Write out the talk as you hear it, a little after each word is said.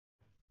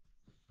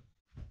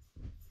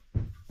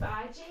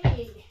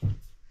Badgie.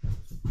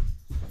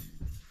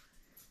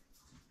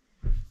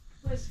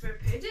 Was for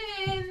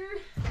Puddin.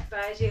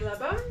 Badgie la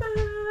bum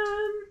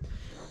bum.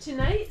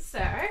 Tonight,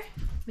 sir,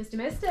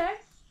 Mister.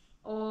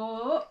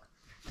 Oh.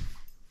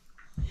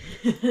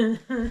 Puddin.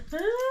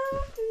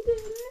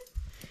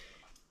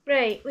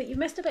 Right, look, you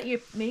missed a bit of your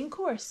main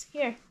course.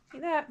 Here,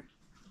 like that.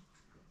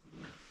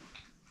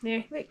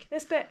 There, look,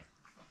 this bit.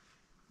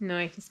 No,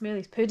 you can smell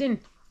his pudding.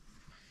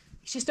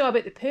 It's just all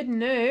about the pudding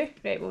now.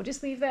 Right, we'll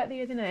just leave that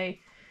there the now.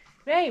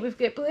 Right, we've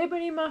got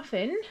blueberry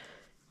muffin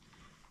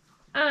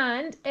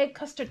and egg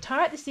custard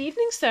tart this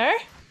evening, sir.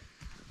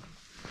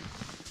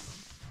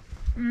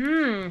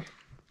 Mmm.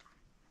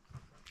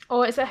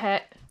 Oh, it's a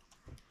hit.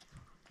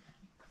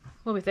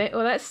 What was it?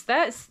 Oh, that's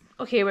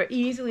okay. We're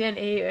easily an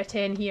 8 out of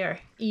 10 here.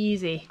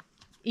 Easy,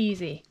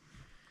 easy.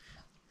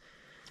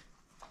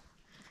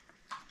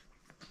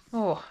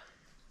 Oh,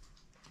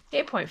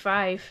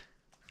 8.5.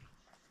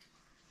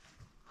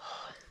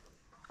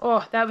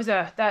 Oh,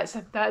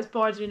 that's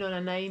bordering on a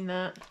 9.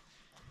 That.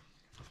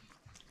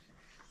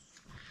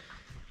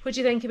 What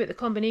do you think about the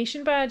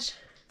combination badge?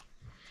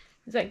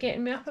 Is that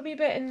getting me up a wee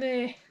bit in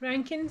the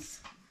rankings?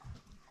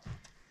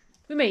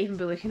 We might even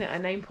be looking at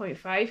a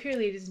 9.5 here,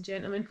 ladies and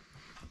gentlemen.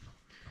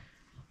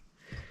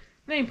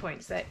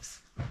 9.6.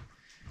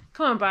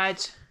 Come on,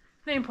 badge.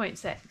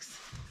 9.6.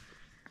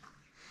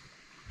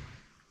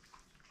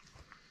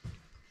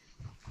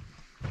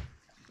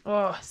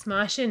 Oh,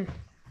 smashing.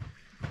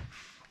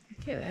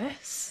 Look at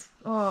this.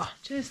 Oh,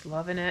 just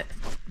loving it.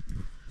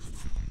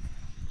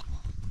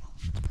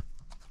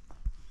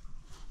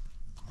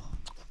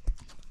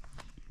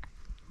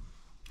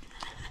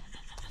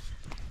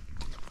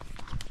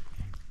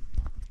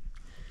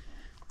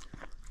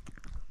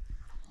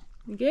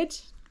 You good?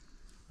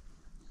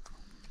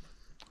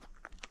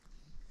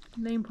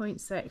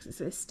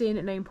 9.6. It's staying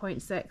at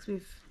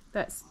 9.6.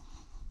 That's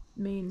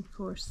main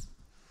course.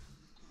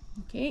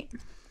 Okay.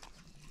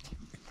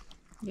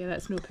 Yeah,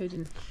 that's no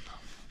pudding.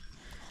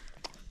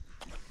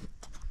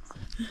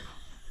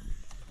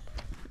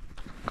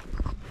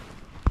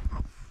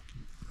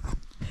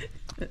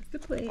 That's the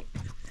plate.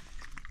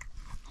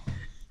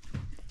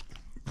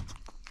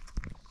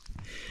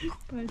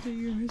 Badger,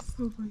 you're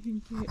so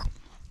fucking cute.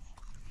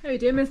 How you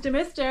doing, Mr.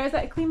 Mister? Is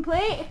that a clean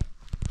plate?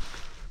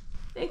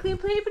 Is that a clean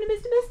plate for the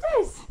Mr.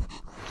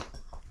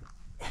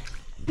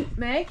 Misters?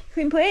 Meg,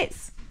 clean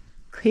plates?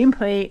 Clean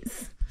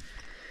plates.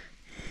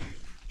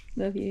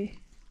 Love you.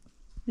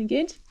 You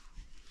good?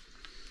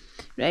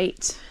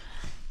 Right.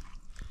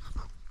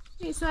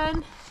 Hey,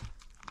 son.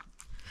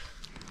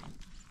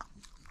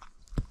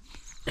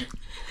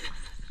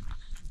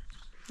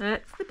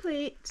 That's the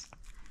plate.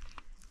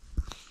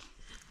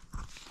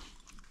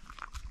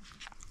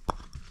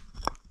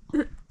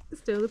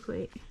 Still the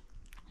plate.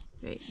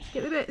 Right,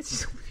 get the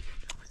bits.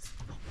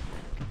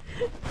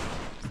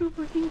 So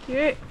fucking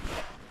cute.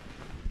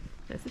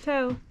 That's the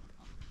towel.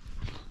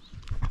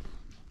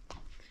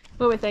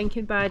 What we're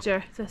thinking,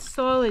 Badger? It's a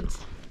solid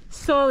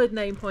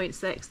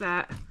 9.6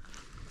 that.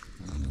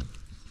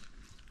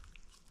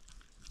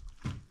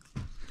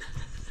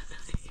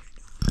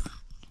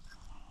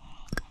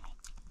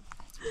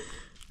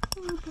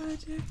 Oh,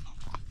 Badger.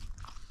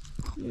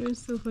 You're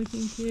so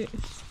fucking cute.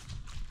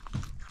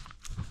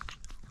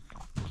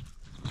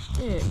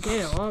 Yeah, get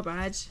it all,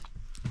 badge.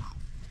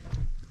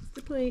 It's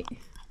the plate.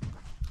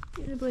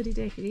 Get the bloody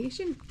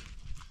decoration.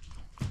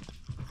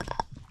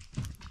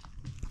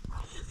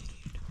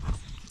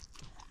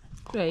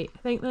 Right, I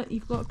think that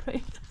you've got a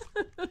pretty...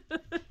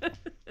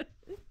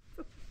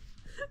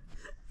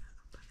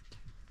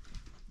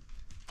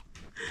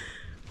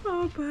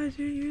 Oh,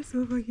 Badger, you're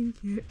so fucking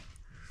cute.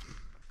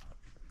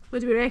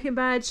 What do we reckon,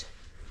 Badge?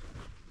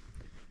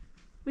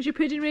 What's your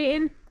pudding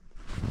rating?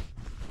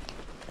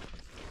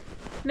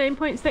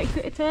 9.6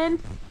 out of 10?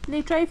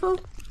 No trifle?